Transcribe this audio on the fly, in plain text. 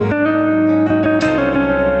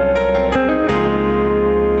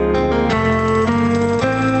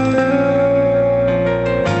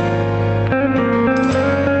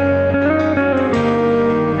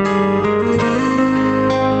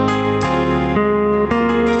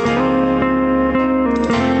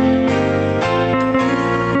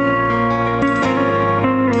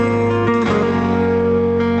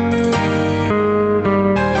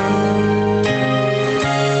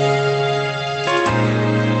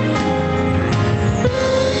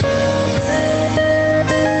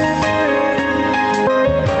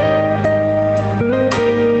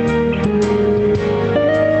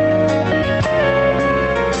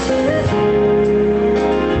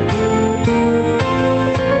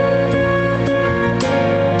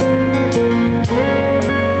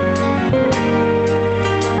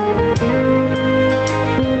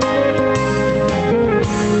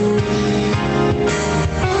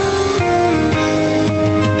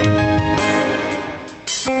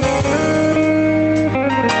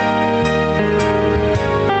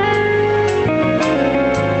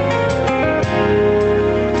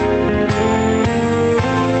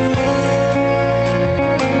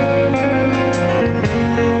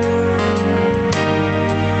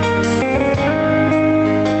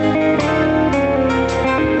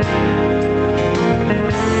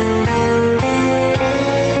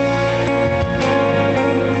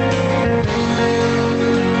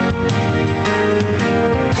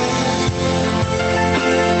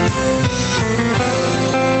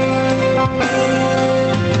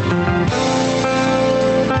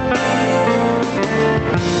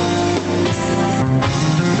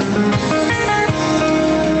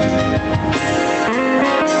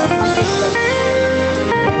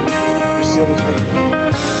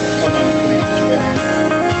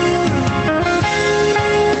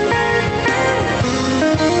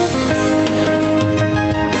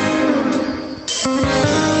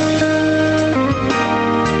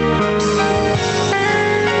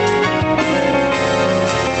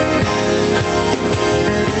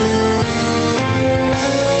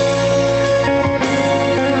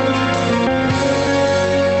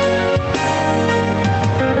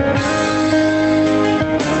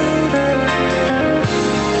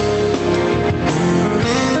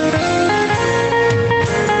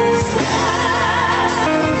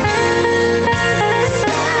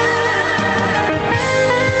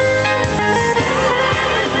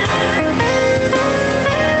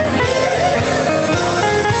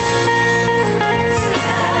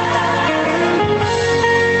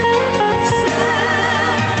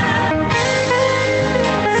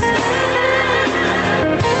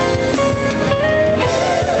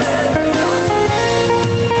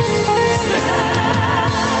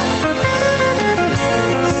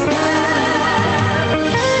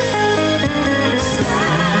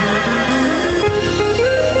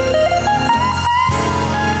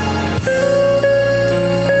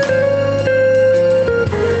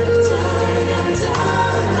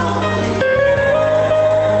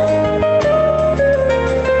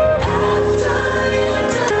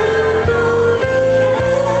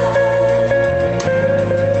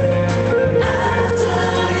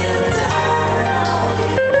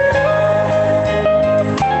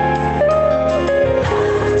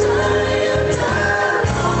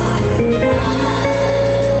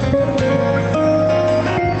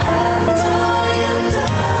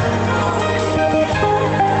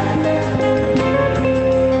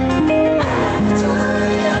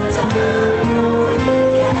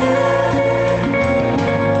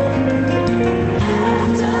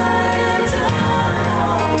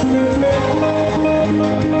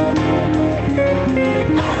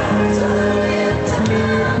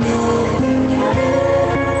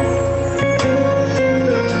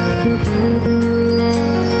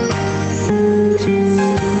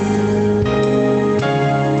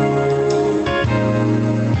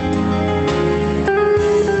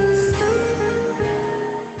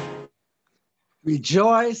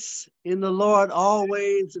Rejoice in the Lord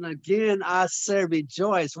always. And again, I say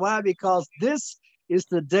rejoice. Why? Because this is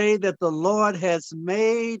the day that the Lord has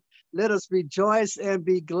made. Let us rejoice and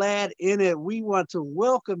be glad in it. We want to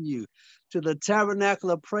welcome you to the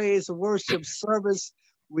Tabernacle of Praise Worship Service.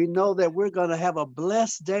 We know that we're going to have a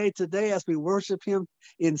blessed day today as we worship him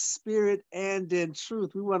in spirit and in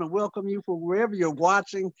truth. We want to welcome you from wherever you're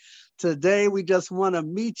watching today. We just want to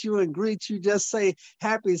meet you and greet you. Just say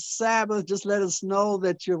happy Sabbath. Just let us know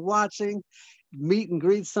that you're watching. Meet and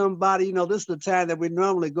greet somebody. You know, this is the time that we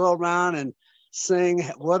normally go around and sing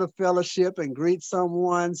What a Fellowship and greet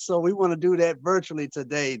someone. So we want to do that virtually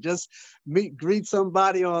today. Just greet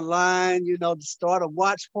somebody online, you know, to start a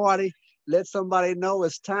watch party. Let somebody know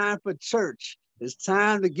it's time for church. It's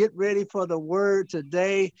time to get ready for the word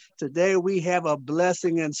today. Today we have a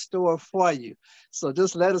blessing in store for you. So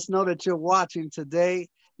just let us know that you're watching today.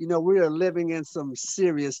 You know, we are living in some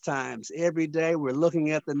serious times. Every day we're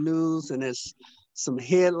looking at the news and there's some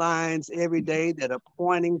headlines every day that are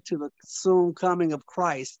pointing to the soon coming of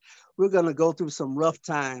Christ. We're going to go through some rough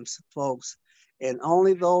times, folks. And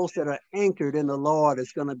only those that are anchored in the Lord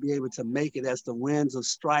is going to be able to make it as the winds of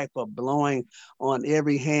strife are blowing on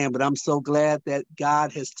every hand. But I'm so glad that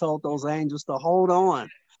God has told those angels to hold on,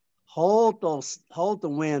 hold the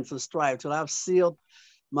winds of strife till I've sealed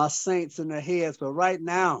my saints in their heads. But right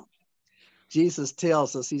now, Jesus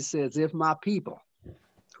tells us, he says, if my people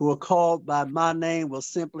who are called by my name will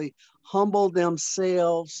simply humble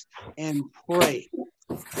themselves and pray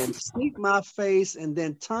and seek my face and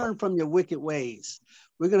then turn from your wicked ways.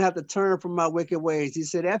 We're going to have to turn from our wicked ways. He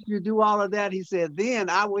said, after you do all of that, he said, then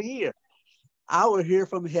I will hear. I will hear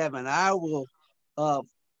from heaven. I will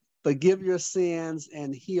forgive your sins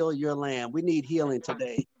and heal your land. We need healing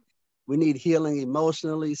today. We need healing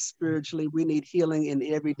emotionally, spiritually. We need healing in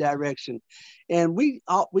every direction. And we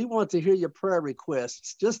want to hear your prayer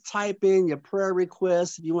requests. Just type in your prayer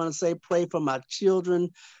requests. If you want to say, pray for my children,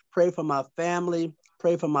 pray for my family,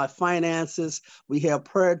 pray for my finances. We have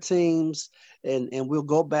prayer teams, and we'll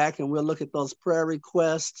go back and we'll look at those prayer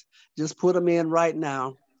requests. Just put them in right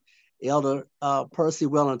now. Elder Percy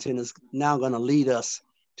Wellington is now going to lead us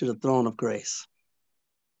to the throne of grace.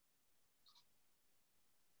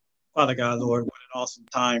 Father God, Lord, what an awesome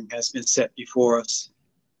time has been set before us.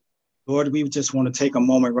 Lord, we just want to take a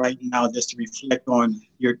moment right now just to reflect on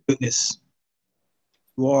your goodness,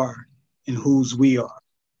 who are and whose we are.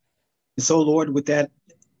 And so, Lord, with that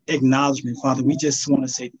acknowledgement, Father, we just want to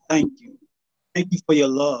say thank you. Thank you for your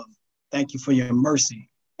love. Thank you for your mercy.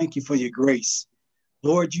 Thank you for your grace.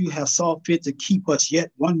 Lord, you have saw fit to keep us yet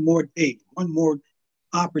one more day, one more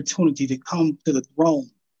opportunity to come to the throne,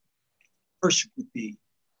 worship with thee.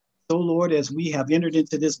 So, Lord, as we have entered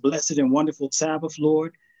into this blessed and wonderful Sabbath,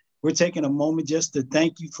 Lord, we're taking a moment just to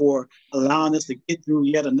thank you for allowing us to get through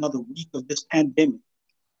yet another week of this pandemic.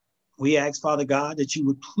 We ask, Father God, that you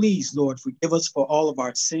would please, Lord, forgive us for all of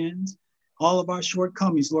our sins, all of our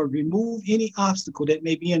shortcomings, Lord. Remove any obstacle that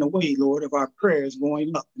may be in the way, Lord, of our prayers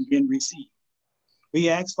going up and being received. We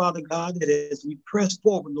ask, Father God, that as we press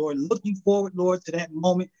forward, Lord, looking forward, Lord, to that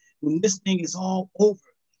moment when this thing is all over,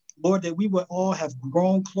 Lord, that we will all have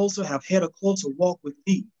grown closer, have had a closer walk with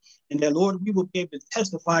thee. And that, Lord, we will be able to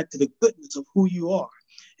testify to the goodness of who you are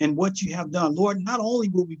and what you have done. Lord, not only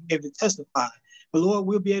will we be able to testify, but Lord,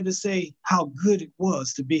 we'll be able to say how good it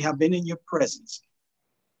was to have been in your presence.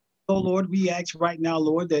 So, Lord, we ask right now,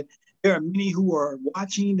 Lord, that there are many who are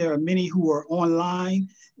watching. There are many who are online.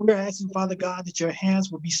 We're asking, Father God, that your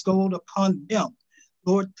hands will be bestowed upon them.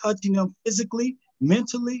 Lord, touching them physically,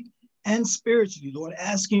 mentally, and spiritually, Lord,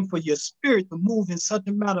 asking for your spirit to move in such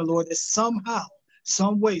a manner, Lord, that somehow,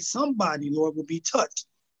 some way, somebody, Lord, will be touched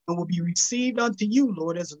and will be received unto you,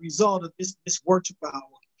 Lord, as a result of this worship hour.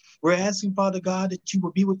 We're asking, Father God, that you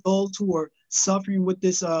will be with those who are suffering with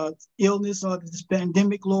this illness or this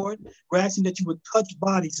pandemic, Lord. We're asking that you would touch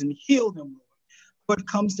bodies and heal them, Lord. What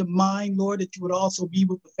comes to mind, Lord, that you would also be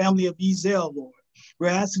with the family of Ezel, Lord. We're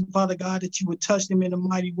asking, Father God, that you would touch them in a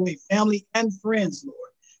mighty way, family and friends, Lord,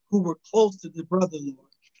 who were close to the brother, Lord.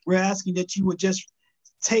 We're asking that you would just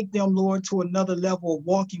take them, Lord, to another level of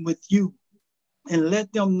walking with you and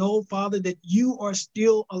let them know, Father, that you are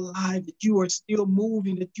still alive, that you are still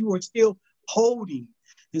moving, that you are still holding.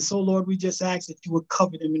 And so, Lord, we just ask that you would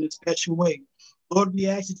cover them in a special way. Lord, we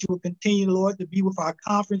ask that you would continue, Lord, to be with our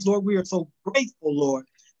conference. Lord, we are so grateful, Lord,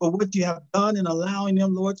 for what you have done in allowing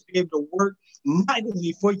them, Lord, to be able to work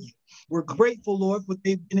mightily for you. We're grateful, Lord, for what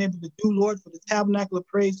they've been able to do, Lord, for the Tabernacle of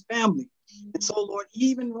Praise family. And so, Lord,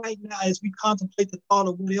 even right now, as we contemplate the thought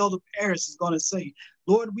of what Elder Paris is going to say,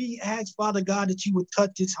 Lord, we ask, Father God, that you would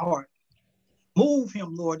touch his heart. Move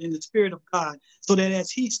him, Lord, in the Spirit of God, so that as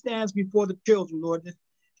he stands before the children, Lord, that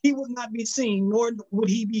he would not be seen, nor would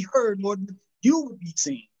he be heard, Lord, but you would be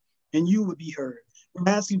seen and you would be heard.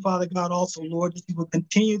 We're asking, Father God, also, Lord, that you will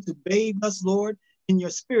continue to bathe us, Lord, in your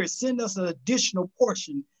Spirit. Send us an additional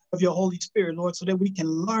portion of your Holy Spirit, Lord, so that we can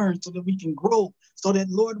learn, so that we can grow, so that,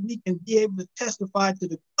 Lord, we can be able to testify to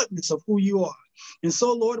the goodness of who you are. And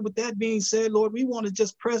so, Lord, with that being said, Lord, we want to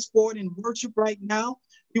just press forward in worship right now.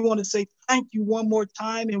 We want to say thank you one more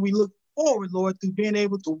time, and we look forward, Lord, to being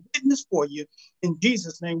able to witness for you. In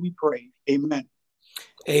Jesus' name we pray. Amen.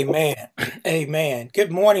 Amen. Amen.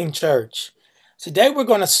 Good morning, church. Today we're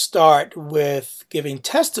going to start with giving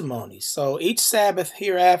testimonies. So each Sabbath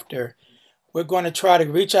hereafter, we're going to try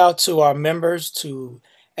to reach out to our members to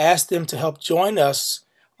ask them to help join us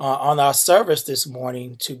on our service this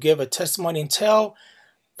morning to give a testimony and tell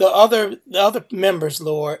the other members,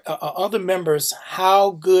 Lord, other members,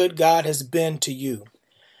 how good God has been to you.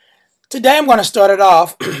 Today I'm going to start it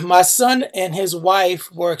off. My son and his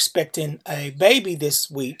wife were expecting a baby this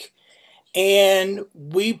week, and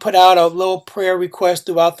we put out a little prayer request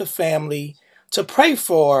throughout the family to pray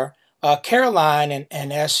for Caroline,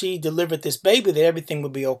 and as she delivered this baby, that everything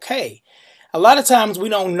would be okay. A lot of times we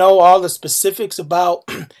don't know all the specifics about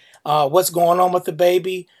what's going on with the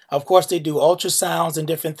baby. Of course, they do ultrasounds and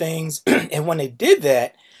different things, and when they did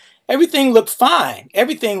that, everything looked fine.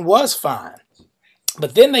 Everything was fine.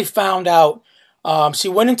 But then they found out she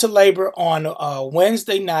went into labor on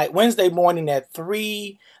Wednesday morning at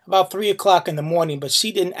about 3 o'clock in the morning, but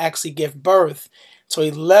she didn't actually give birth till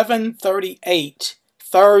 11:38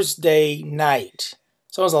 Thursday night.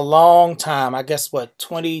 So it was a long time, I guess,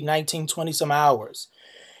 20 some hours.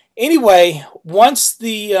 Anyway, once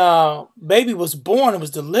the baby was born and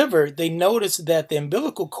was delivered, they noticed that the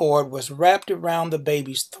umbilical cord was wrapped around the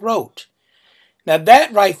baby's throat. Now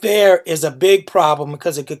that right there is a big problem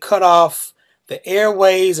because it could cut off the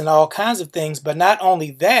airways and all kinds of things. But not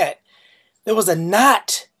only that, there was a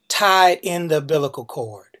knot tied in the umbilical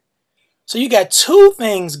cord. So you got two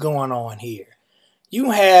things going on here.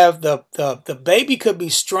 You have the baby could be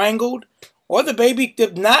strangled, or the baby,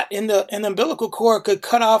 the knot in the umbilical cord could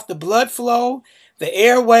cut off the blood flow, the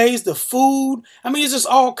airways, the food. I mean, it's just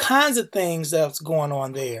all kinds of things that's going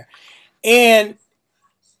on there. And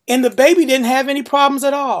the baby didn't have any problems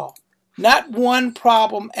at all. Not one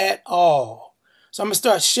problem at all. So I'm going to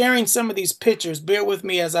start sharing some of these pictures. Bear with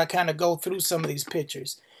me as I kind of go through some of these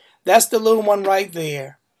pictures. That's the little one right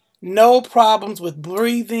there. No problems with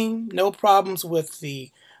breathing. No problems with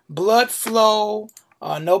the blood flow.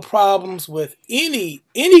 No problems with any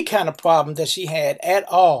kind of problem that she had at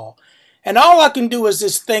all. And all I can do is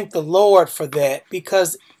just thank the Lord for that,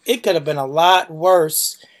 because it could have been a lot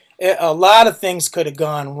worse. A lot of things could have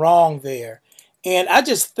gone wrong there. And I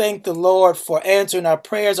just thank the Lord for answering our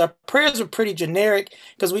prayers. Our prayers were pretty generic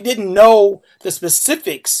because we didn't know the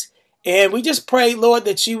specifics. And we just prayed, Lord,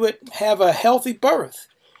 that she would have a healthy birth.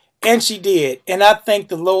 And she did. And I thank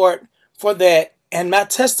the Lord for that. And my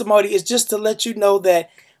testimony is just to let you know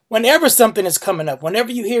that whenever something is coming up,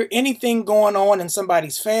 whenever you hear anything going on in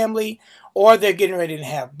somebody's family, or they're getting ready to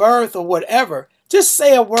have birth or whatever, just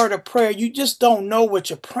say a word of prayer. You just don't know what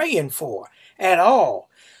you're praying for at all.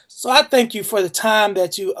 So I thank you for the time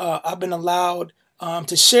that I've been allowed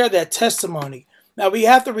to share that testimony. Now we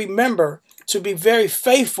have to remember to be very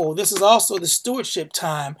faithful. This is also the stewardship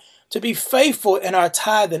time, to be faithful in our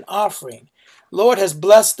tithe and offering. Lord has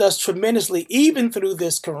blessed us tremendously, even through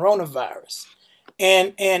this coronavirus.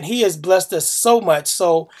 And he has blessed us so much.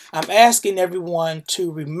 So I'm asking everyone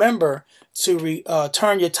to remember to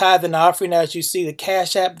return your tithe and offering, as you see the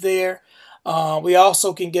Cash App there. We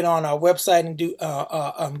also can get on our website and do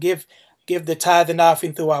give the tithe and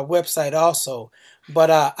offering through our website also. But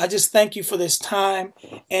I just thank you for this time,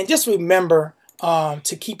 and just remember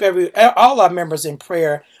to keep all our members in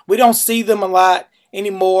prayer. We don't see them a lot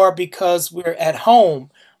anymore because we're at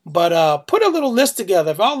home. But put a little list together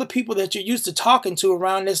of all the people that you're used to talking to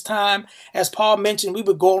around this time. As Paul mentioned, we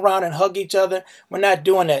would go around and hug each other. We're not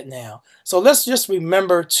doing that now. So let's just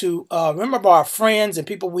remember to remember our friends and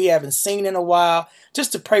people we haven't seen in a while,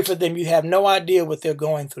 just to pray for them. You have no idea what they're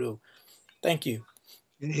going through. Thank you.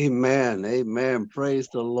 Amen. Amen. Praise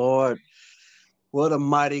the Lord. What a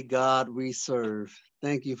mighty God we serve.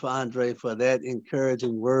 Thank you, Andre, for that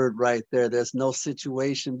encouraging word right there. There's no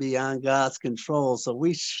situation beyond God's control. So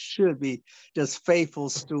we should be just faithful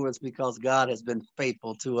stewards because God has been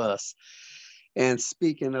faithful to us. And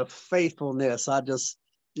speaking of faithfulness,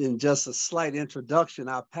 in just a slight introduction,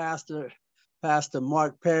 our pastor, Pastor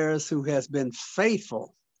Mark Paris, who has been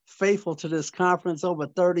faithful to this conference over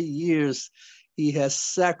 30 years. he has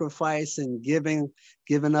sacrificed and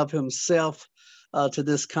given up himself to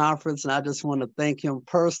this conference. And I just want to thank him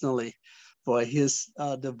personally for his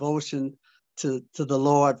devotion to the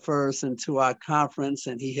Lord first and to our conference.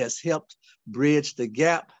 And he has helped bridge the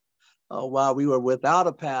gap while we were without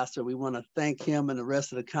a pastor. We want to thank him and the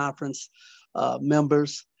rest of the conference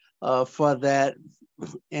members for that.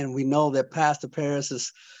 And we know that Pastor Paris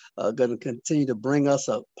is going to continue to bring us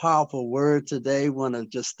a powerful word today. We want to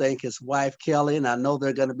just thank his wife, Kelly. And I know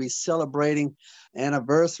they're going to be celebrating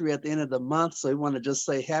anniversary at the end of the month. So we want to just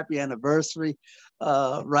say happy anniversary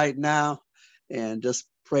right now, and just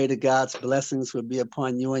pray that God's blessings will be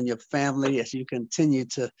upon you and your family as you continue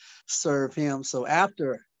to serve him. So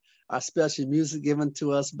after our special music given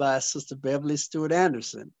to us by Sister Beverly Stewart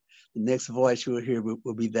Anderson, the next voice you will hear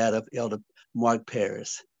will be that of Elder Mark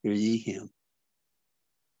Paris. Hear ye him.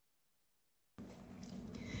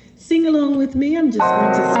 Sing along with me. I'm just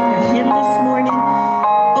going to sing a hymn this morning.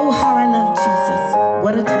 Oh, how I love Jesus.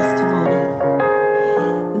 What a testimony.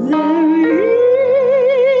 There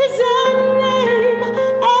is a name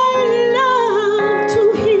I love to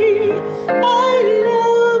hear. I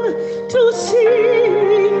love to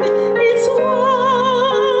sing its word.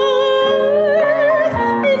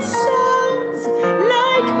 It sounds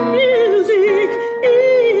like music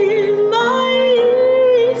in my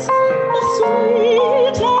ears. The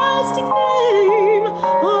sweetest name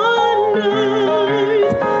on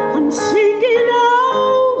earth. I'm singing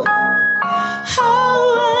out how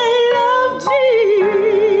I love Jesus.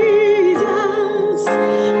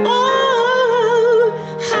 Oh,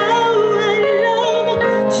 how I love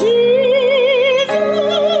Jesus.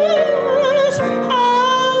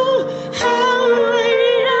 Oh, how I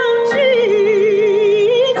love Jesus.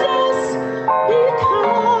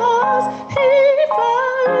 Because he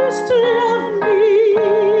first loved me.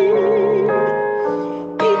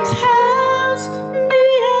 It tells me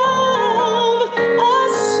of a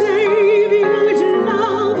Savior's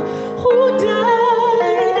love who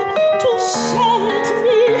died to set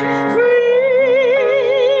me free.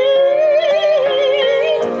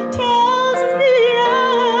 It tells me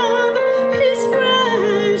of his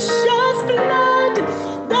precious blood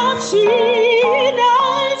that shed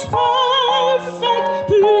us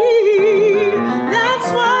perfectly. That's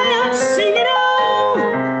why I'm singing out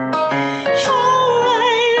how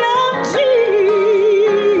I love Jesus.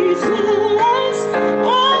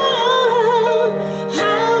 Oh,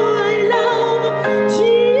 how I love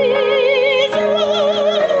Jesus.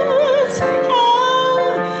 Oh,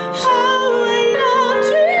 how I love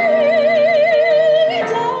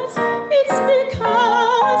Jesus. It's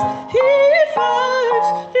because he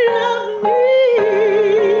first loved me.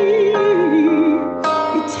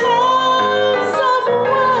 It tells of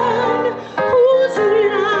one whose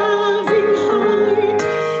loving heart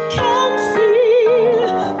can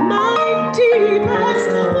feel my deepest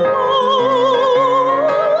wound.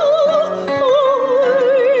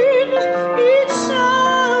 Its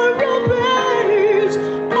sorrow bears a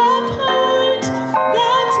part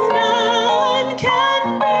that none can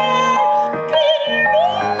bear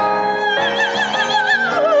below.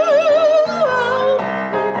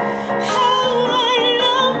 How I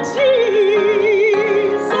love Jesus.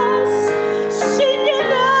 Sing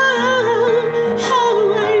it out. How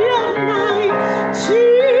I love my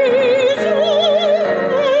Jesus.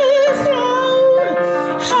 Oh,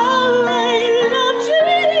 how I love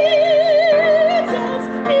Jesus.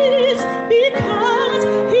 It is because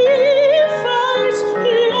he first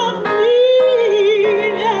loved me.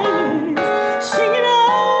 Sing it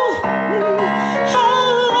out. How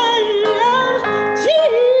I love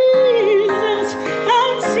Jesus.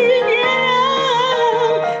 And sing it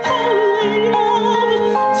out. How I love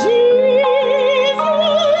Jesus.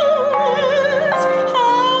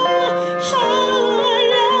 How I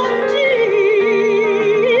love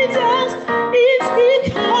Jesus. It's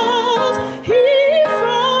because he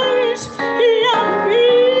first loved me.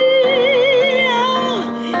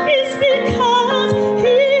 It's because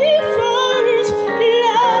he first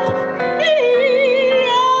loved me.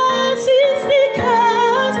 Yes, it's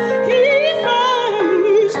because he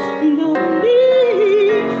first loved me.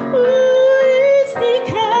 Ooh, it's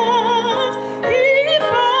because he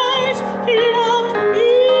first loved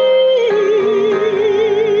me.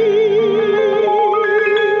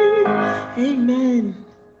 Amen.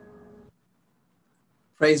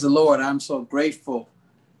 Praise the Lord. I'm so grateful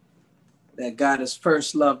that God has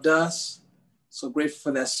first loved us. So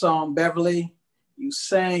grateful for that song, Beverly. You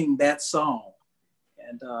sang that song.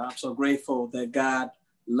 And I'm so grateful that God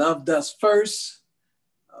loved us first.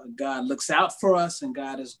 God looks out for us, and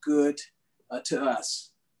God is good to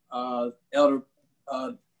us. Elder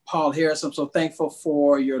Paul Harris. I'm so thankful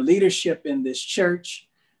for your leadership in this church.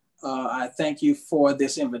 I thank you for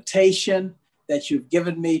this invitation that you've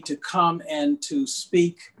given me to come and to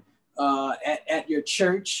speak at your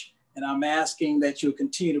church. And I'm asking that you'll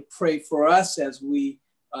continue to pray for us as we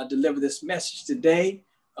deliver this message today.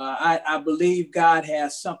 I believe God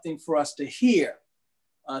has something for us to hear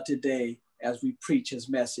today as we preach his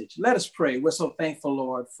message. Let us pray. We're so thankful,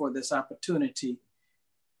 Lord, for this opportunity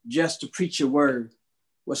just to preach your word.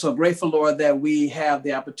 We're so grateful, Lord, that we have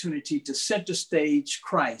the opportunity to center stage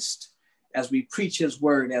Christ as we preach his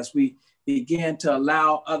word, as we begin to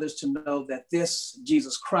allow others to know that this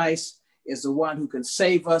Jesus Christ is the one who can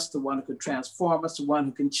save us, the one who can transform us, the one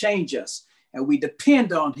who can change us, and we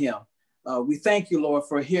depend on him. We thank you, Lord,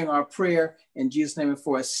 for hearing our prayer in Jesus' name and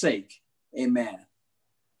for his sake. Amen.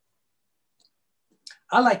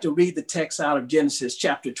 I like to read the text out of Genesis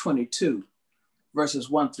chapter 22, verses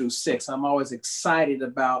 1 through 6. I'm always excited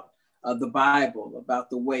about the Bible, about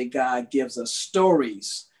the way God gives us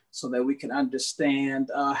stories so that we can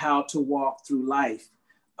understand how to walk through life.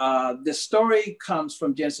 This story comes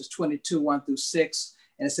from Genesis 22, 1 through 6.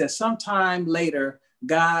 And it says, sometime later,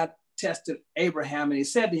 God tested Abraham and he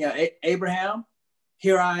said to him, Abraham,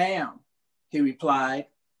 here I am, he replied.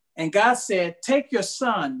 And God said, take your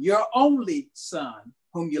son, your only son,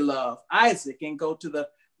 whom you love, Isaac, and go to the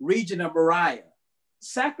region of Moriah.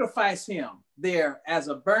 Sacrifice him there as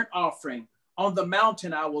a burnt offering on the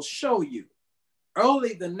mountain I will show you.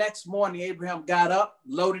 Early the next morning, Abraham got up,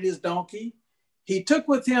 loaded his donkey. He took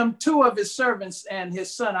with him 2 of his servants and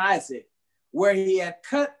his son Isaac. Where he had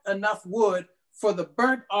cut enough wood for the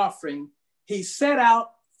burnt offering, he set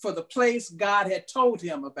out for the place God had told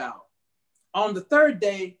him about. On the 3rd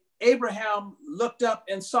day, Abraham looked up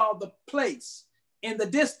and saw the place in the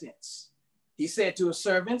distance. He said to his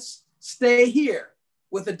servants, stay here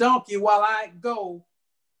with the donkey while I go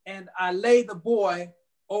and I lay the boy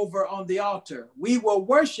over on the altar. We will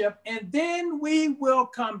worship and then we will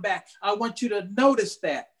come back. I want you to notice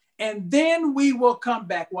that. And then we will come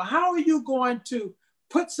back. Well, how are you going to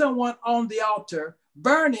put someone on the altar,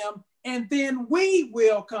 burn him, and then we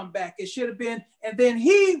will come back? It should have been, and then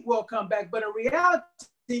he will come back. But in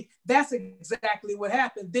reality, that's exactly what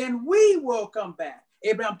happened. Then we will come back.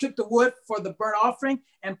 Abraham took the wood for the burnt offering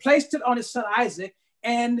and placed it on his son Isaac,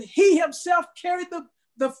 and he himself carried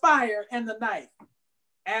the fire and the knife.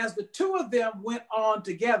 As the 2 of them went on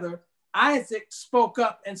together, Isaac spoke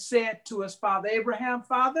up and said to his father, Abraham,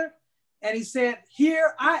 father, and he said,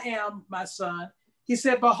 here I am, my son. He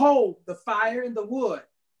said, behold, the fire and the wood,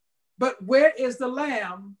 but where is the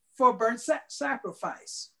lamb for burnt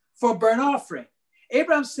sacrifice, for burnt offering?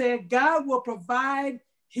 Abraham said, God will provide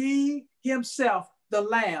he himself the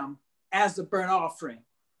lamb as the burnt offering.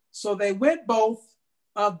 So they went both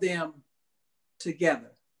of them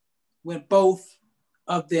together. Went both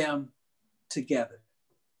of them together.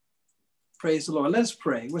 Praise the Lord. Let's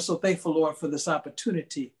pray. We're so thankful, Lord, for this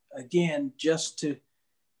opportunity again, just to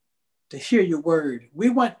hear your word. We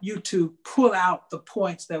want you to pull out the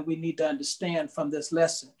points that we need to understand from this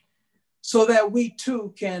lesson so that we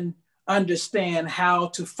too can understand how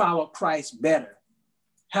to follow Christ better,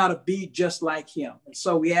 how to be just like him. And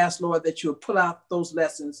so we ask, Lord, that you'll pull out those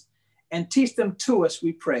lessons and teach them to us,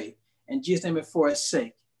 we pray. In Jesus' name and for his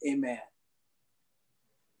sake, amen.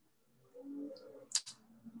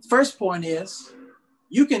 First point is,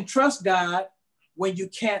 you can trust God when you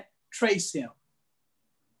can't trace him.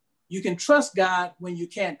 You can trust God when you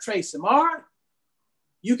can't trace him. Or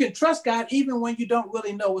you can trust God even when you don't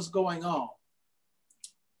really know what's going on,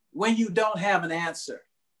 when you don't have an answer,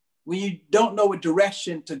 when you don't know what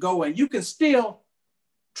direction to go in. You can still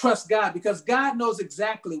trust God because God knows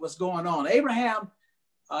exactly what's going on. Abraham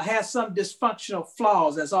has some dysfunctional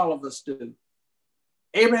flaws, as all of us do.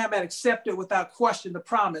 Abraham had accepted without question the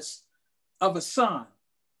promise of a son.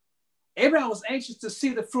 Abraham was anxious to see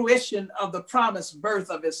the fruition of the promised birth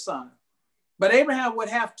of his son. But Abraham would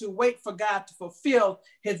have to wait for God to fulfill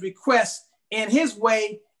his request in his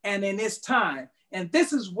way and in his time. And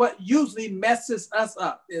this is what usually messes us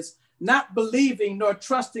up, is not believing nor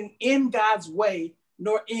trusting in God's way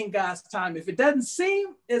nor in God's time. If it doesn't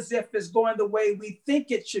seem as if it's going the way we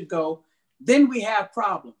think it should go, then we have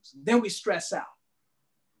problems. Then we stress out.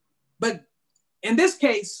 But in this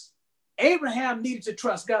case, Abraham needed to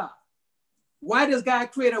trust God. Why does God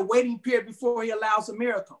create a waiting period before he allows a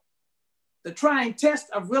miracle? The trying test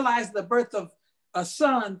of realizing the birth of a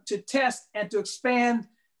son to test and to expand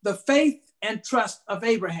the faith and trust of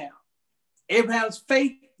Abraham. Abraham's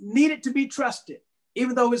faith needed to be trusted,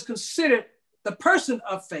 even though he was considered the person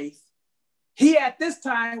of faith. He at this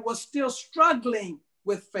time was still struggling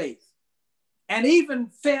with faith. and even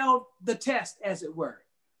failed the test, as it were.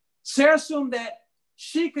 Sarah assumed that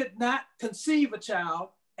she could not conceive a child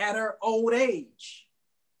at her old age.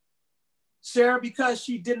 Sarah, because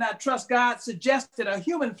she did not trust God, suggested a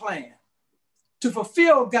human plan to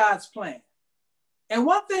fulfill God's plan. And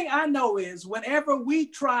one thing I know is whenever we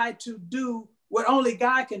try to do what only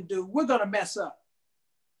God can do, we're going to mess up.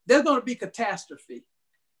 There's going to be catastrophe.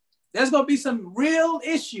 There's going to be some real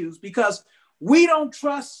issues because we don't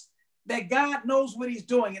trust that God knows what he's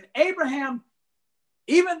doing. And Abraham,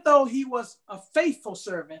 even though he was a faithful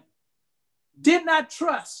servant, did not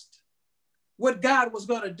trust what God was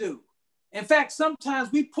going to do. In fact,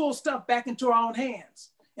 sometimes we pull stuff back into our own hands,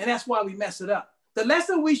 and that's why we mess it up. The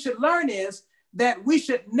lesson we should learn is that we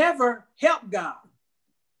should never help God.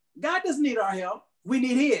 God doesn't need our help. We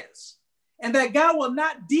need his. And that God will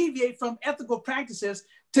not deviate from ethical practices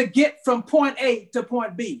to get from point A to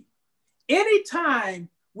point B. Anytime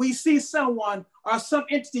we see someone or some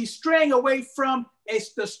entity straying away from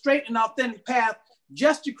the straight and authentic path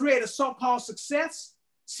just to create a so-called success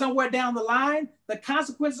somewhere down the line, the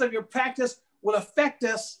consequences of your practice will affect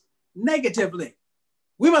us negatively.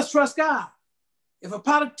 We must trust God. If a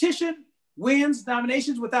politician wins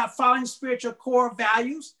nominations without following spiritual core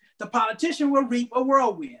values, the politician will reap a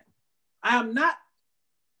whirlwind. I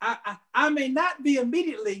may not be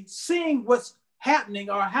immediately seeing what's happening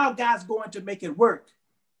or how God's going to make it work,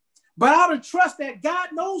 but I ought to trust that God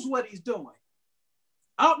knows what he's doing.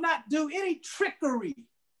 I ought not do any trickery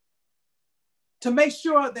to make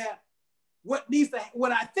sure that what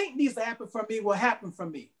I think needs to happen for me will happen for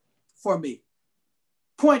me.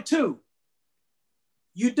 Point two,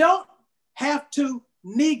 you don't have to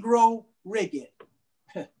Negro rig it.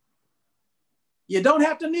 You don't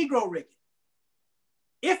have to Negro rig it.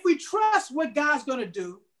 If we trust what God's going to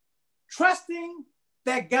do, trusting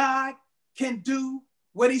that God can do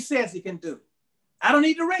what he says he can do, I don't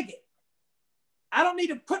need to rig it. I don't need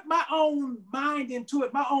to put my own mind into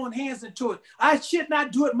it, my own hands into it. I should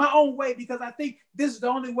not do it my own way because I think this is the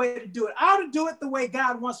only way to do it. I ought to do it the way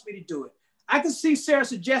God wants me to do it. I can see Sarah's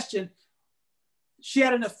suggestion. She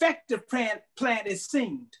had an effective plan, it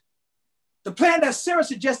seemed. The plan that Sarah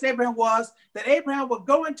suggested Abraham was that Abraham would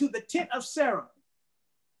go into the tent of Sarah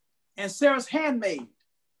and Sarah's handmaid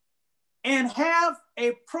and have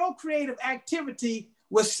a procreative activity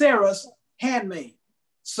with Sarah's handmaid.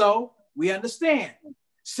 So we understand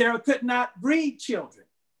Sarah could not breed children.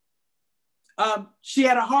 She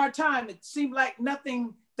had a hard time. It seemed like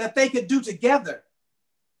nothing that they could do together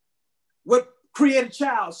would create a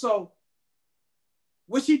child. So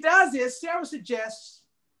what she does is Sarah suggests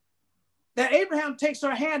that Abraham takes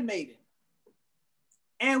her handmaiden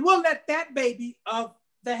and we'll let that baby of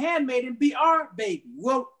the handmaiden be our baby.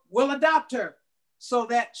 We'll adopt her so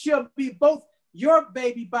that she'll be both your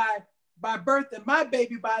baby by birth and my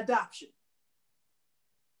baby by adoption.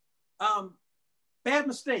 Bad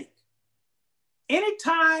mistake.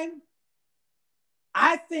 Anytime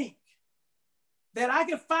I think that I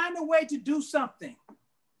can find a way to do something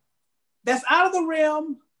that's out of the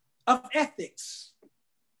realm of ethics,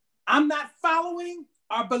 I'm not following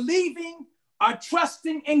or believing or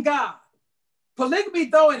trusting in God. Polygamy,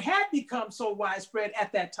 though it had become so widespread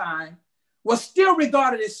at that time, was still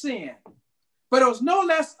regarded as sin. But it was no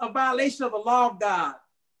less a violation of the law of God.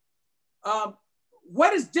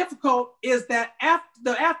 What is difficult is that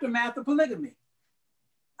the aftermath of polygamy.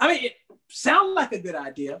 I mean, it sounded like a good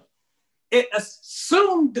idea. It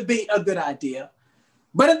assumed to be a good idea.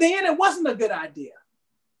 But in the end, it wasn't a good idea.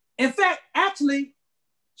 In fact, actually,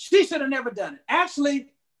 she should have never done it.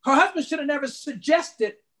 Actually, her husband should have never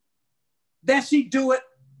suggested that she do it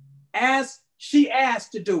as she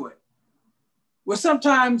asked to do it. We're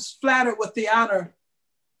sometimes flattered with the honor,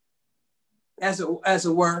 as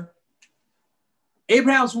it were.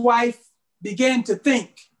 Abraham's wife began to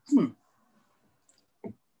think, when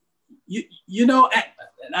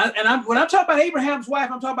I'm talking about Abraham's wife,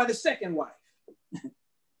 I'm talking about his second wife.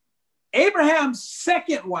 Abraham's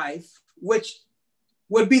second wife, which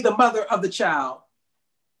would be the mother of the child,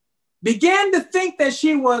 began to think that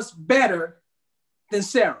she was better than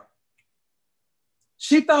Sarah.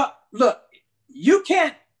 She thought, look, you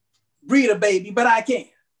can't breed a baby, but I can.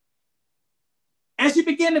 And she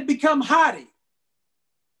began to become haughty.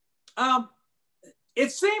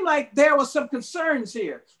 It seemed like there was some concerns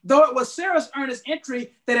here, though it was Sarah's earnest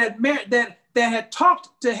entry that had talked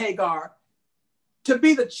to Hagar to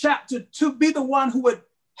be the child, to be the one who would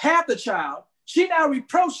have the child. She now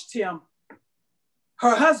reproached him,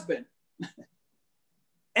 her husband,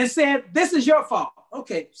 and said, "This is your fault."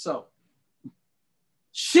 Okay, so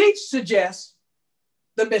she suggests,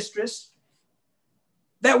 the mistress,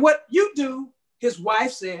 that what you do his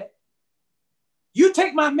wife said, you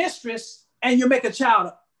take my mistress and you make a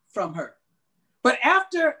child from her. But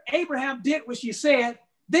after Abraham did what she said,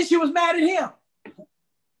 then she was mad at him.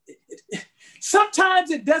 Sometimes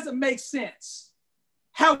it doesn't make sense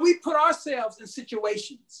how we put ourselves in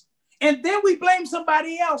situations and then we blame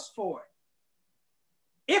somebody else for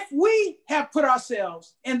it. If we have put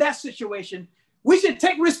ourselves in that situation, we should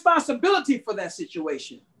take responsibility for that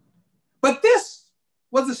situation. But this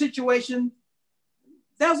was a situation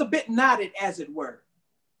that was a bit knotted, as it were.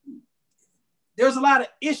 There's a lot of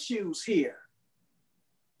issues here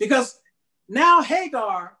because now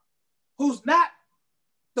Hagar, who's not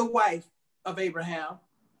the wife of Abraham,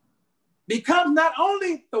 becomes not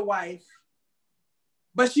only the wife,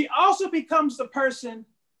 but she also becomes the person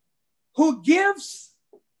who gives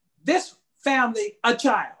this family a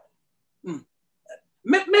child.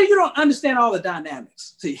 Maybe you don't understand all the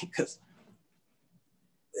dynamics, see, because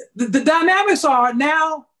the dynamics are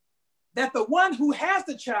now that the one who has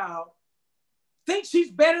the child thinks she's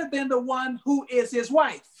better than the one who is his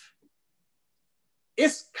wife.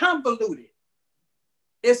 It's convoluted.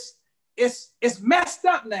 It's messed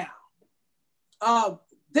up now.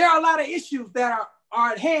 There are a lot of issues that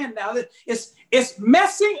are at hand now. It's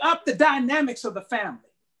messing up the dynamics of the family.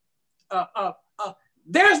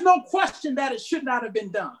 There's no question that it should not have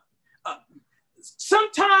been done.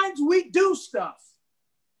 Sometimes we do stuff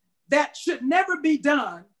that should never be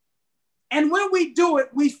done. And when we do it,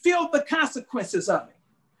 we feel the consequences of it.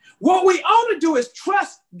 What we ought to do is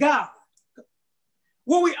trust God.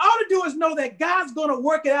 What we ought to do is know that God's going to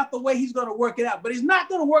work it out the way he's going to work it out. But he's not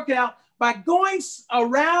going to work it out by going a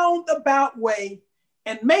roundabout way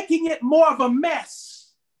and making it more of a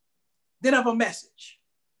mess than of a message.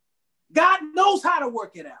 God knows how to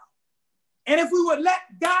work it out. And if we would let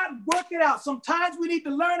God work it out, sometimes we need to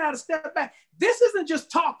learn how to step back. This isn't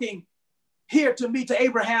just talking here to me, to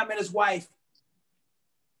Abraham and his wife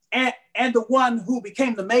and the one who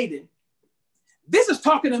became the maiden. This is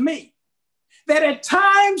talking to me. That at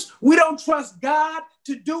times we don't trust God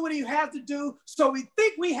to do what he has to do. So we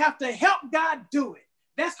think we have to help God do it.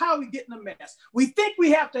 That's how we get in a mess. We think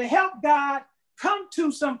we have to help God come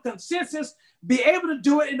to some consensus, be able to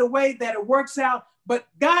do it in a way that it works out. But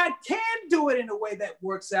God can do it in a way that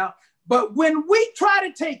works out. But when we try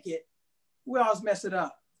to take it, we always mess it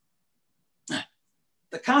up.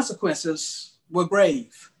 The consequences were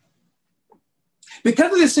grave.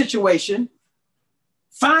 Because of this situation,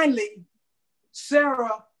 finally,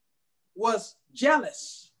 Sarah was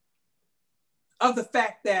jealous of the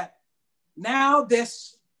fact that now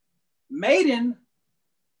this maiden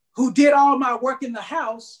who did all my work in the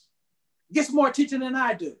house gets more attention than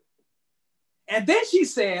I do. And then she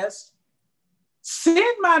says,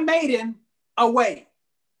 send my maiden away.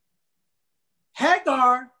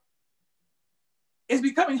 Hagar is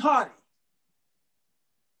becoming haughty,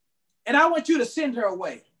 and I want you to send her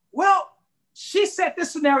away. Well, she set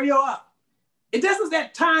this scenario up. It doesn't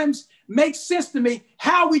at times make sense to me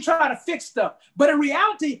how we try to fix stuff. But in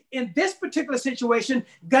reality, in this particular situation,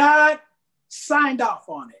 God signed off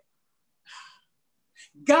on it.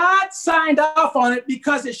 God signed off on it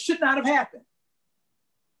because it should not have happened.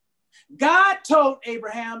 God told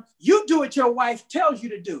Abraham, you do what your wife tells you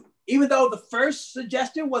to do. Even though the first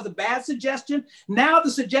suggestion was a bad suggestion, now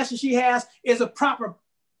the suggestion she has is a proper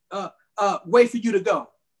way for you to go.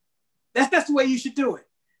 That's the way you should do it.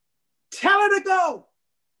 Tell her to go.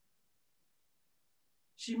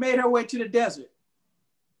 She made her way to the desert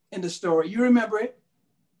in the story. You remember it?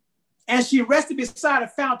 And she rested beside a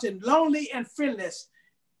fountain, lonely and friendless.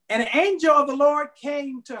 And an angel of the Lord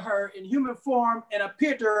came to her in human form and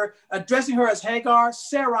appeared to her, addressing her as Hagar,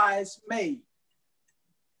 Sarai's maid.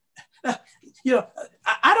 You know,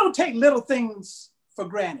 I don't take little things for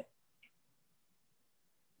granted.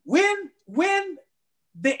 When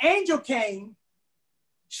the angel came,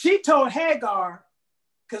 she told Hagar,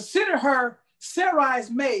 consider her Sarai's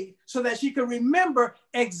maid so that she could remember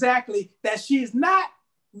exactly that she's not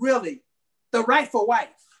really the rightful wife.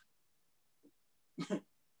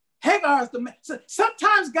 Hagar is the man. So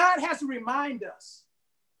sometimes God has to remind us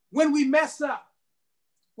when we mess up,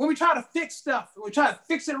 when we try to fix stuff, when we try to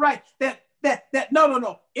fix it right, that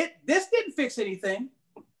no, this didn't fix anything.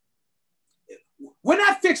 We're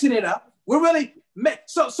not fixing it up. We're really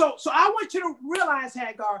so I want you to realize,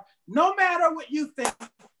 Hagar, no matter what you think,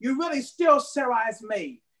 you're really still Sarai's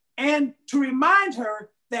maid. And to remind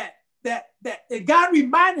her that God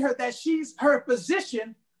reminded her that her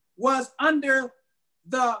position was under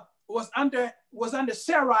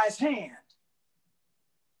Sarai's hand.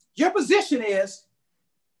 Your position is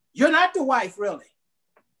you're not the wife, really.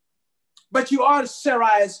 but you are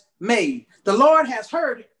Sarai's maid. The Lord has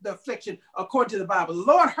heard the affliction, according to the Bible.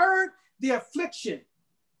 The Lord heard the affliction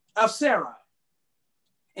of Sarai.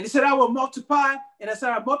 And he said, I will multiply, and as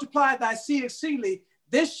I multiply thy seed exceedingly,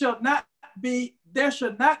 there shall not be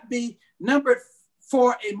numbered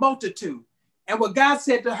for a multitude. And what God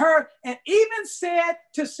said to her, and even said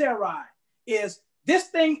to Sarai, is this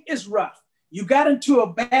thing is rough. You got into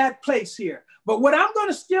a bad place here. But what I'm going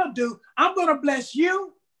to still do, I'm going to bless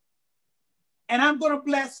you, and I'm going to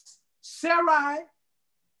bless Sarai,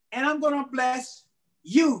 and I'm going to bless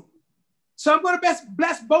you. So I'm going to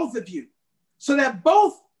bless both of you, so that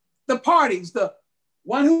both the parties, the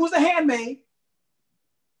one who was a handmaid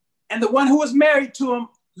and the one who was married to him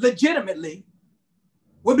legitimately,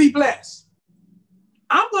 will be blessed.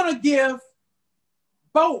 I'm going to give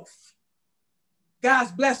both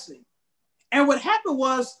God's blessing. And what happened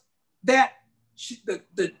was that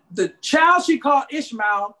the child she called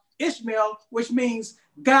Ishmael, which means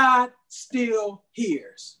God still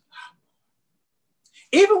hears.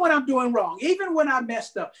 Even when I'm doing wrong, even when I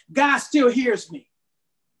messed up, God still hears me.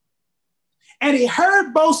 And he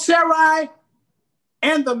heard both Sarai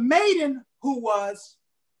and the maiden, who was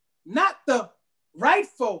not the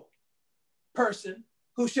rightful person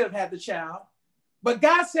who should have had the child. But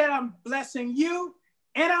God said, I'm blessing you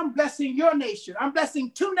and I'm blessing your nation. I'm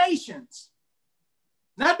blessing two nations.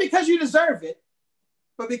 Not because you deserve it,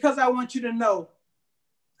 but because I want you to know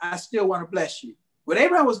I still want to bless you. When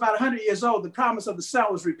Abraham was about 100 years old, the promise of the son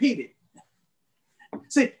was repeated.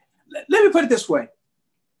 See, let me put it this way.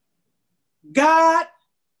 God,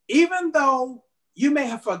 even though you may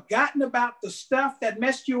have forgotten about the stuff that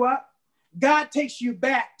messed you up, God takes you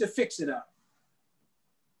back to fix it up.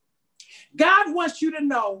 God wants you to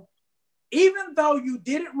know, even though you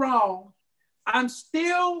did it wrong, I'm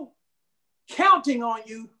still counting on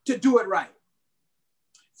you to do it right.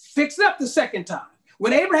 Fix it up the second time.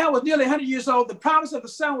 When Abraham was nearly 100 years old, the promise of the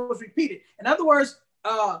son was repeated. In other words,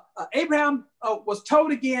 Abraham was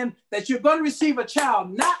told again that you're going to receive a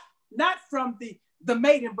child, not from the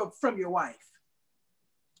maiden, but from your wife.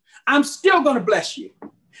 I'm still going to bless you.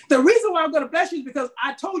 The reason why I'm going to bless you is because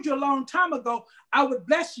I told you a long time ago, I would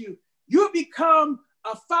bless you. You'll become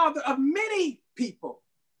a father of many people.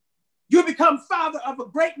 You'll become father of a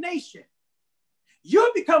great nation.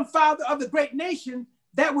 You'll become father of the great nation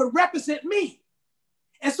that will represent me.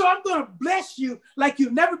 And so I'm going to bless you like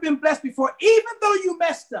you've never been blessed before, even though you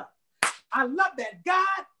messed up. I love that.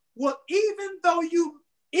 God will, even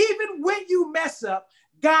when you mess up,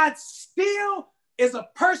 God still is a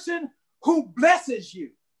person who blesses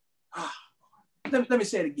you. Let me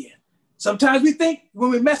say it again. Sometimes we think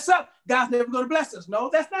when we mess up, God's never going to bless us.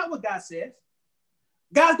 No, that's not what God says.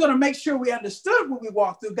 God's going to make sure we understood what we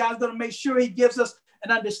walked through. God's going to make sure he gives us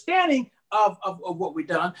an understanding of what we've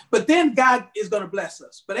done. But then God is going to bless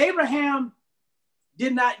us. But Abraham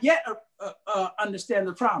did not yet understand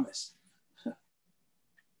the promise.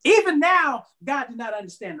 Even now, God did not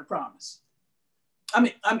understand the promise.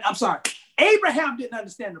 I'm sorry. Abraham didn't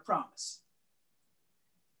understand the promise.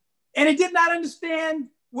 And he did not understand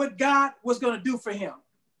what God was going to do for him.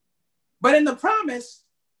 But in the promise,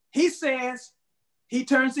 he says, he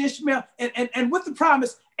turns to Ishmael. And with the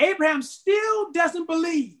promise, Abraham still doesn't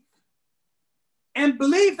believe. And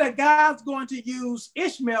believe that God's going to use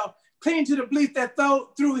Ishmael, clinging to the belief that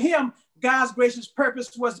through him, God's gracious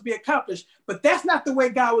purpose was to be accomplished. But that's not the way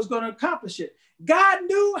God was going to accomplish it. God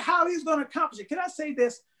knew how he was going to accomplish it. Can I say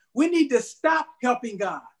this? We need to stop helping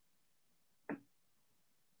God.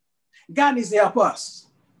 God needs to help us.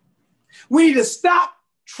 We need to stop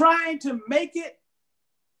trying to make it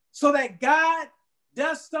so that God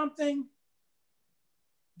does something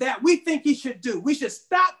that we think he should do. We should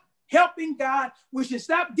stop helping God. We should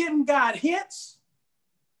stop giving God hints.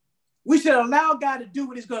 We should allow God to do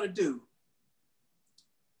what he's going to do.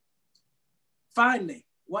 Finally,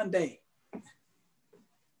 one day,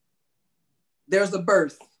 there's the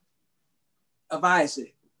birth of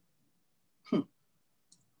Isaac.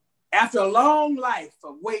 After a long life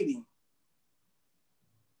of waiting,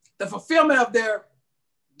 the fulfillment of their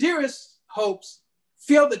dearest hopes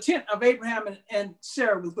filled the tent of Abraham and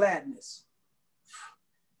Sarah with gladness.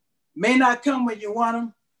 May not come when you want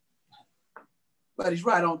him, but he's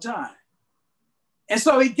right on time. And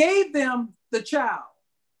so he gave them the child.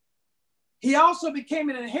 He also became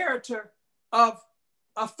an inheritor of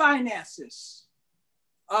finances.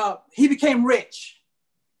 He became rich.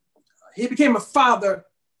 He became a father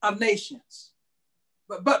of nations.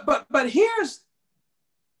 But here's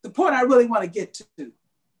the point I really want to get to.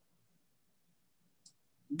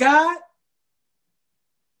 God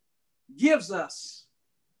gives us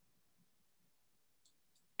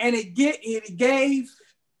and he gave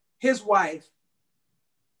his wife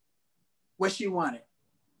what she wanted.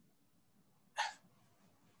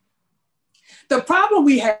 The problem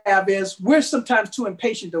we have is we're sometimes too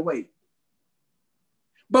impatient to wait.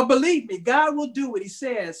 But believe me, God will do what he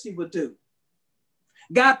says he will do.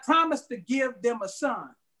 God promised to give them a son.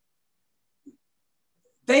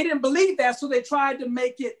 They didn't believe that, so they tried to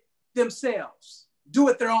make it themselves, do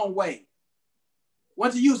it their own way,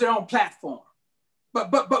 want to use their own platform. But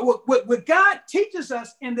what God teaches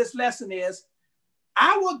us in this lesson is,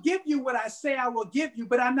 I will give you what I say I will give you,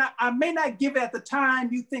 but I may not give it at the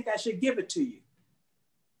time you think I should give it to you.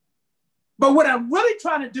 But what I'm really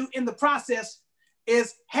trying to do in the process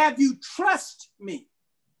is have you trust me.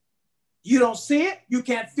 You don't see it, you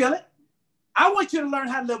can't feel it. I want you to learn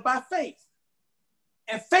how to live by faith.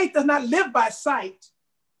 And faith does not live by sight.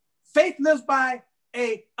 Faith lives by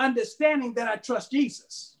a understanding that I trust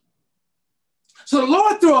Jesus. So the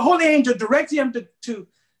Lord, through a holy angel, directed him to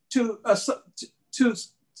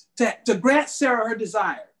grant Sarah her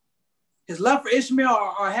desire. His love for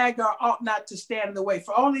Ishmael or Hagar ought not to stand in the way,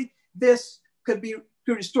 for only this could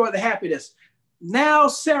restore the happiness. Now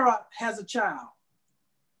Sarah has a child.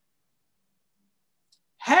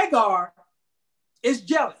 Hagar is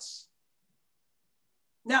jealous.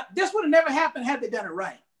 Now, this would have never happened had they done it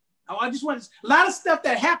right. I just want a lot of stuff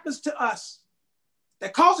that happens to us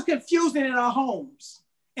that causes confusion in our homes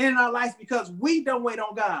and in our lives because we don't wait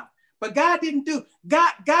on God. But God didn't do.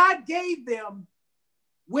 God gave them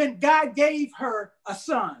when God gave her a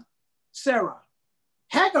son, Sarah.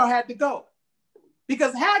 Hagar had to go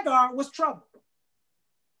because Hagar was trouble.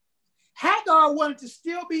 Hagar wanted to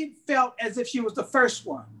still be felt as if she was the first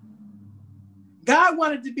one. God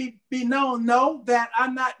wanted to be known, no, that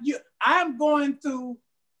I'm not you. I'm not going through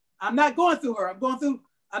her. I'm not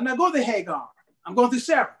going through Hagar. I'm going through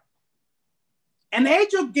Sarah. An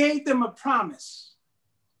angel gave them a promise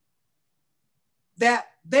that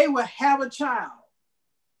they would have a child.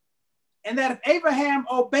 And that if Abraham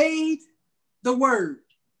obeyed the word,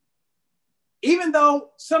 even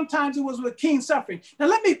though sometimes it was with keen suffering. Now,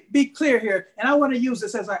 let me be clear here, and I want to use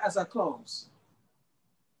this as I close.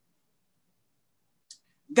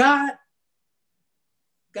 God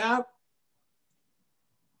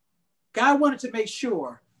wanted to make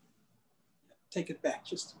sure, take it back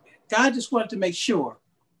just a bit. God just wanted to make sure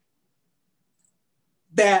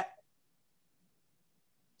that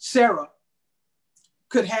Sarah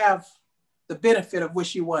could have the benefit of what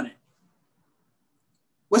she wanted.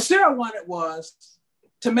 What Sarah wanted was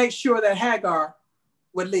to make sure that Hagar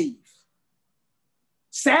would leave.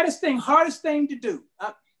 Saddest thing, hardest thing to do.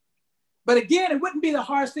 But again, it wouldn't be the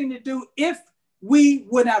hardest thing to do if we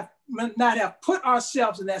would not have put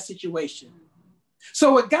ourselves in that situation.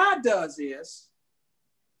 So what God does is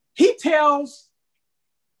he tells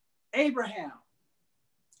Abraham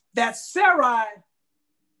that Sarai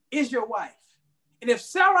is your wife. And if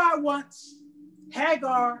Sarai wants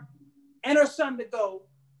Hagar and her son to go,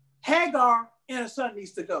 Hagar and her son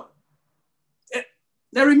needs to go.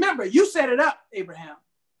 Now remember, you set it up, Abraham.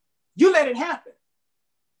 You let it happen.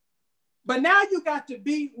 But now you got to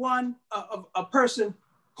be a person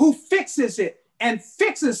who fixes it and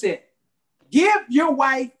fixes it. Give your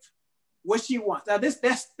wife what she wants. Now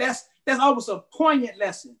that's almost a poignant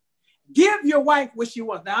lesson. Give your wife what she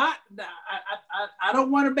wants. Now I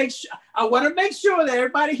don't want to make sure. I want to make sure that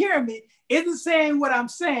everybody hearing me isn't saying what I'm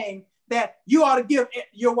saying, that you ought to give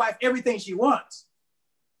your wife everything she wants.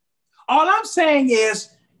 All I'm saying is,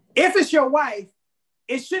 if it's your wife,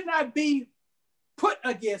 it should not be put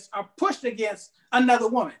against or pushed against another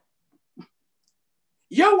woman.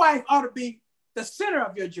 Your wife ought to be the center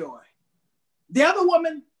of your joy. The other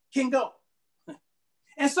woman can go.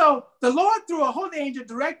 And so the Lord, through a holy angel,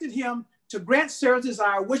 directed him to grant Sarah's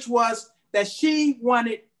desire, which was that she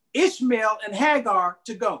wanted Ishmael and Hagar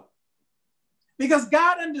to go. Because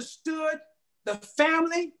God understood the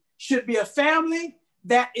family should be a family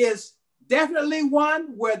that is definitely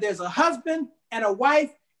one where there's a husband and a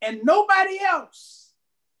wife, and nobody else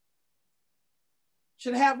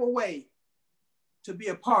should have a way to be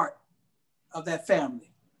a part of that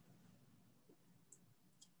family.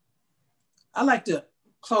 I'd like to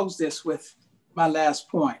close this with my last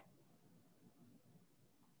point,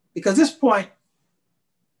 because this point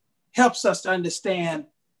helps us to understand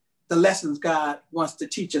the lessons God wants to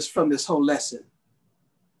teach us from this whole lesson.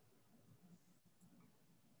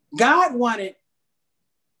 God wanted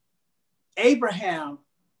Abraham,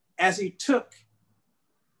 as he took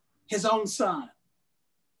his own son.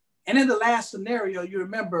 And in the last scenario, you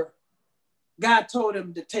remember, God told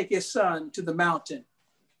him to take his son to the mountain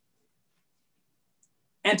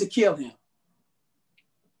and to kill him.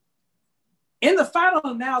 In the final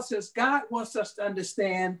analysis, God wants us to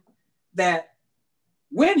understand that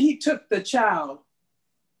when he took the child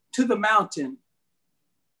to the mountain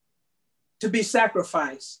to be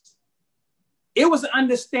sacrificed, it was an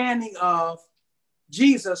understanding of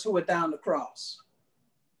Jesus who went down the cross.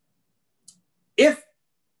 If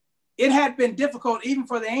it had been difficult even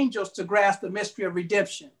for the angels to grasp the mystery of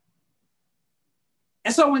redemption.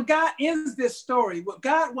 And so when God ends this story, what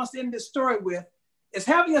God wants to end this story with is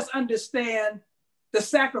having us understand the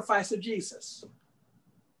sacrifice of Jesus.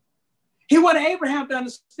 He wanted Abraham to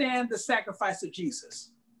understand the sacrifice of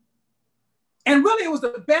Jesus. And really, it was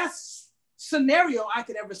the best scenario I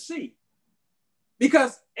could ever see.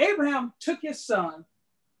 Because Abraham took his son,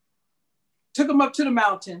 took him up to the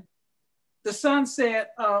mountain. The son said,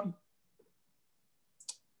 I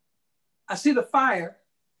see the fire.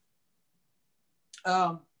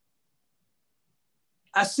 I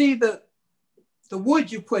see the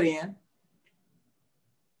wood you put in,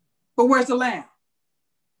 but where's the lamb?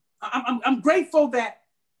 I'm grateful that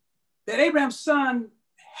Abraham's son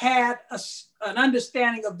had an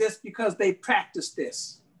understanding of this because they practiced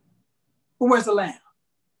this. But where's the lamb?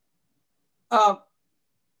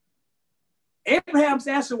 Abraham's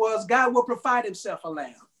answer was, God will provide himself a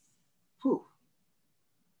lamb. Whew.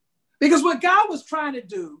 Because what God was trying to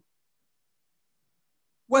do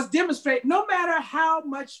was demonstrate, no matter how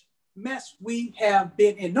much mess we have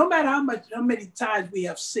been in, no matter how many times we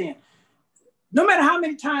have sinned, no matter how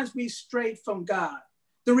many times we strayed from God,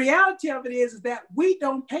 the reality of it is that we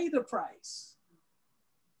don't pay the price.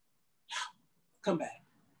 Come back.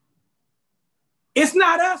 It's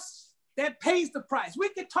not us that pays the price. We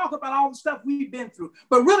can talk about all the stuff we've been through,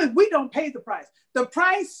 but really we don't pay the price. The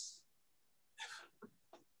price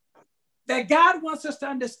that God wants us to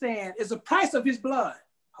understand is the price of his blood.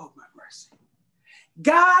 Oh, my mercy.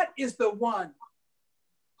 God is the one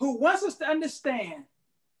who wants us to understand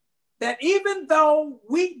that even though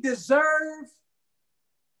we deserve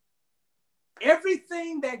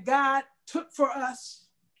everything that God took for us,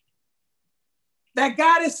 that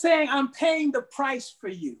God is saying, I'm paying the price for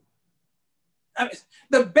you. I mean,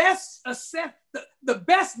 the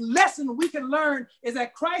best lesson we can learn is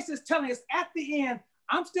that Christ is telling us at the end,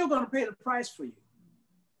 I'm still going to pay the price for you.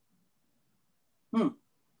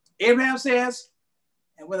 Abraham says,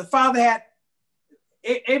 and when the father had,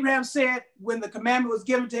 Abraham said, when the commandment was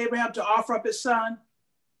given to Abraham to offer up his son,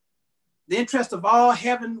 the interest of all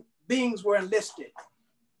heaven beings were enlisted.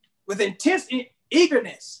 With intense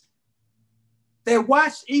eagerness, they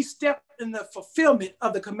watched each step in the fulfillment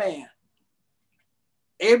of the command.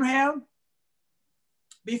 Abraham,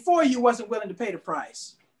 before you wasn't willing to pay the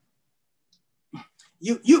price.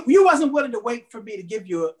 You wasn't willing to wait for me to give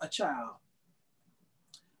you a child.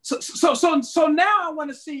 So now I want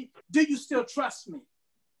to see, do you still trust me?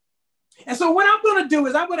 And so what I'm going to do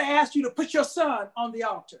is I'm going to ask you to put your son on the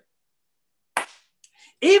altar.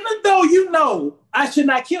 Even though you know I should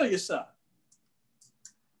not kill your son,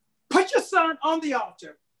 put your son on the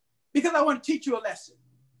altar because I want to teach you a lesson.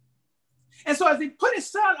 And so as he put his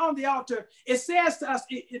son on the altar, it says to us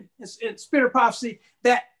in Spirit of Prophecy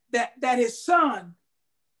that his son,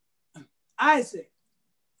 Isaac,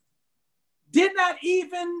 did not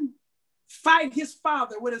even fight his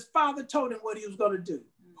father when his father told him what he was going to do.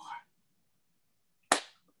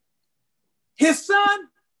 His son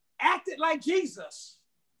acted like Jesus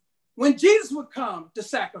when Jesus would come to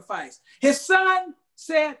sacrifice. His son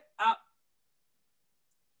said,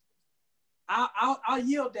 I'll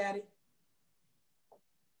yield, Daddy.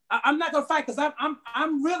 I'm not going to fight because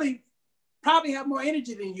I'm really probably have more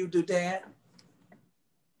energy than you do, Dad.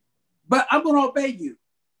 But I'm going to obey you,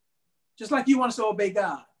 just like you want us to obey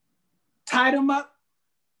God. Tied him up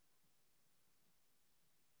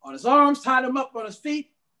on his arms, tied him up on his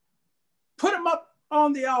feet, put him up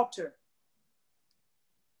on the altar.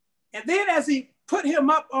 And then as he put him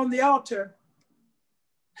up on the altar,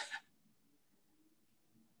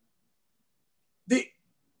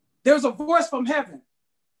 there was a voice from heaven.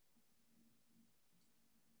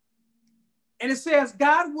 And it says,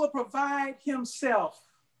 God will provide himself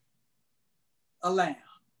a lamb.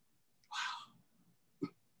 Wow.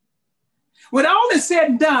 When all is said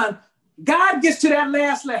and done, God gets to that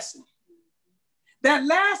last lesson. That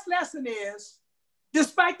last lesson is,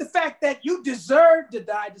 despite the fact that you deserve to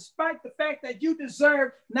die, despite the fact that you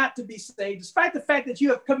deserve not to be saved, despite the fact that you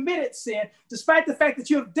have committed sin, despite the fact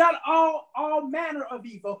that you have done all manner of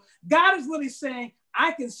evil, God is really saying,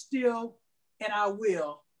 I can still and I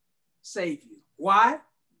will save you. Why?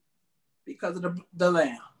 Because of the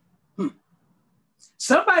lamb.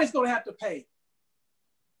 Somebody's going to have to pay.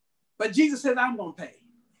 But Jesus says, I'm going to pay.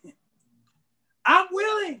 I'm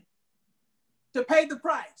willing to pay the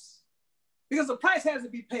price, because the price has to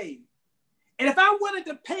be paid. And if I wanted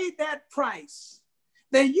to pay that price,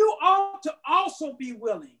 then you ought to also be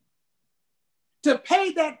willing to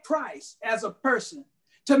pay that price as a person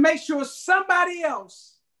to make sure somebody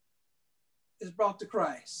else is brought to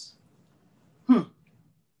Christ.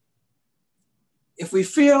 If we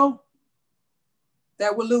feel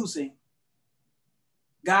that we're losing,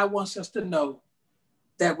 God wants us to know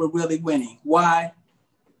that we're really winning. Why?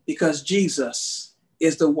 Because Jesus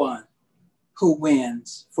is the one who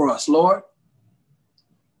wins for us. Lord,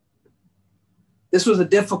 this was a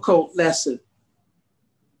difficult lesson,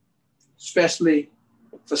 especially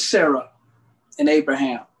for Sarah and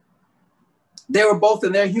Abraham. They were both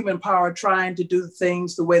in their human power trying to do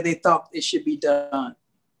things the way they thought it should be done.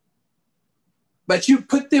 But you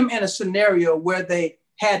put them in a scenario where they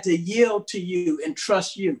had to yield to you and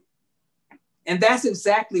trust you. And that's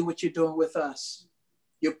exactly what you're doing with us.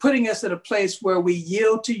 You're putting us in a place where we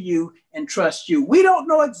yield to you and trust you. We don't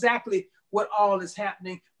know exactly what all is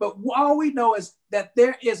happening, but all we know is that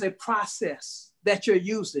there is a process that you're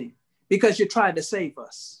using because you're trying to save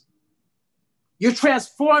us. You're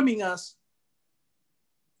transforming us.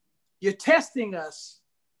 You're testing us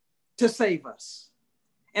to save us.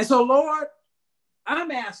 And so, Lord,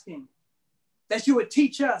 I'm asking that you would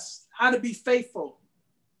teach us how to be faithful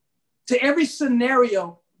to every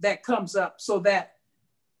scenario that comes up so that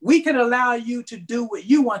we can allow you to do what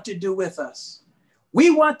you want to do with us. We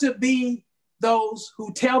want to be those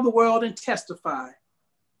who tell the world and testify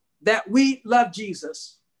that we love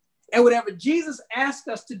Jesus. And whatever Jesus asks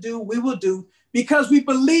us to do, we will do because we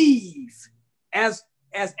believe as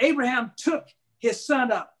Abraham took his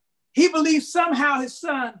son up, he believed somehow his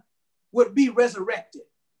son would be resurrected.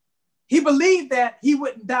 He believed that he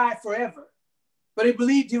wouldn't die forever, but he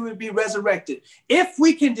believed he would be resurrected. If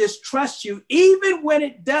we can just trust you, even when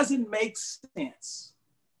it doesn't make sense,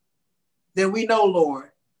 then we know,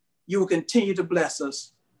 Lord, you will continue to bless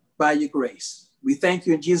us by your grace. We thank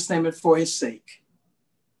you in Jesus' name and for his sake.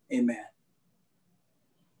 Amen.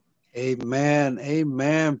 Amen.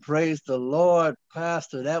 Amen. Praise the Lord,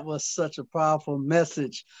 Pastor. That was such a powerful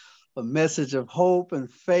message, a message of hope and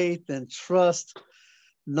faith and trust,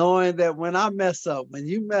 knowing that when I mess up, when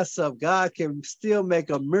you mess up, God can still make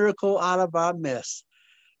a miracle out of our mess.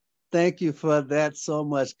 Thank you for that so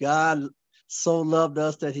much. God so loved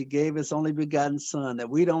us that he gave his only begotten son, that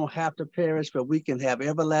we don't have to perish, but we can have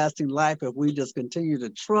everlasting life if we just continue to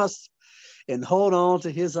trust and hold on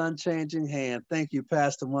to his unchanging hand. Thank you,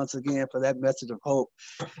 Pastor, once again for that message of hope,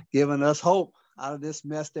 giving us hope out of this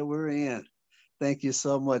mess that we're in. Thank you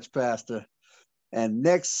so much, Pastor. And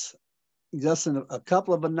next, just a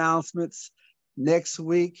couple of announcements. Next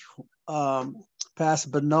week, Pastor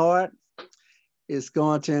Bernard is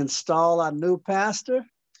going to install our new pastor.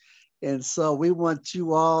 And so we want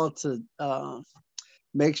you all to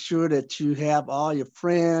make sure that you have all your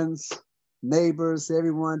friends, neighbors,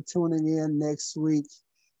 everyone tuning in next week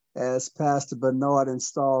as Pastor Bernard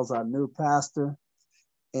installs our new pastor.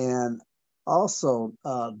 And also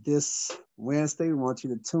this Wednesday, we want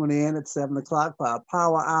you to tune in at 7 o'clock for our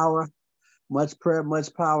power hour. Much prayer,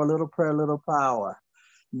 much power, little prayer, little power.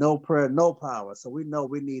 No prayer, no power. So we know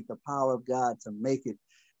we need the power of God to make it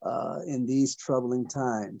in these troubling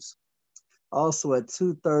times. Also at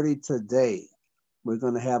 2:30 today, we're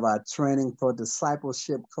going to have our training for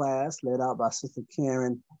discipleship class led out by Sister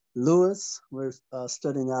Karen Lewis. We're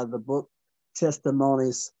studying out of the book,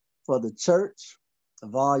 Testimonies for the Church,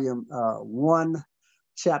 volume 1,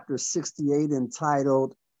 chapter 68,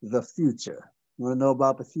 entitled The Future. You want to know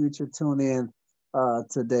about the future? Tune in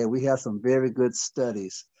today. We have some very good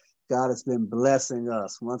studies. God has been blessing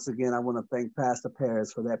us. Once again, I want to thank Pastor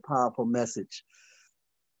Paris for that powerful message.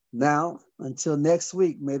 Now, until next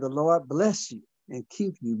week, may the Lord bless you and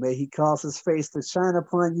keep you. May he cause his face to shine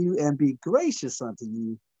upon you and be gracious unto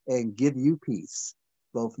you and give you peace,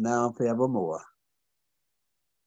 both now and forevermore.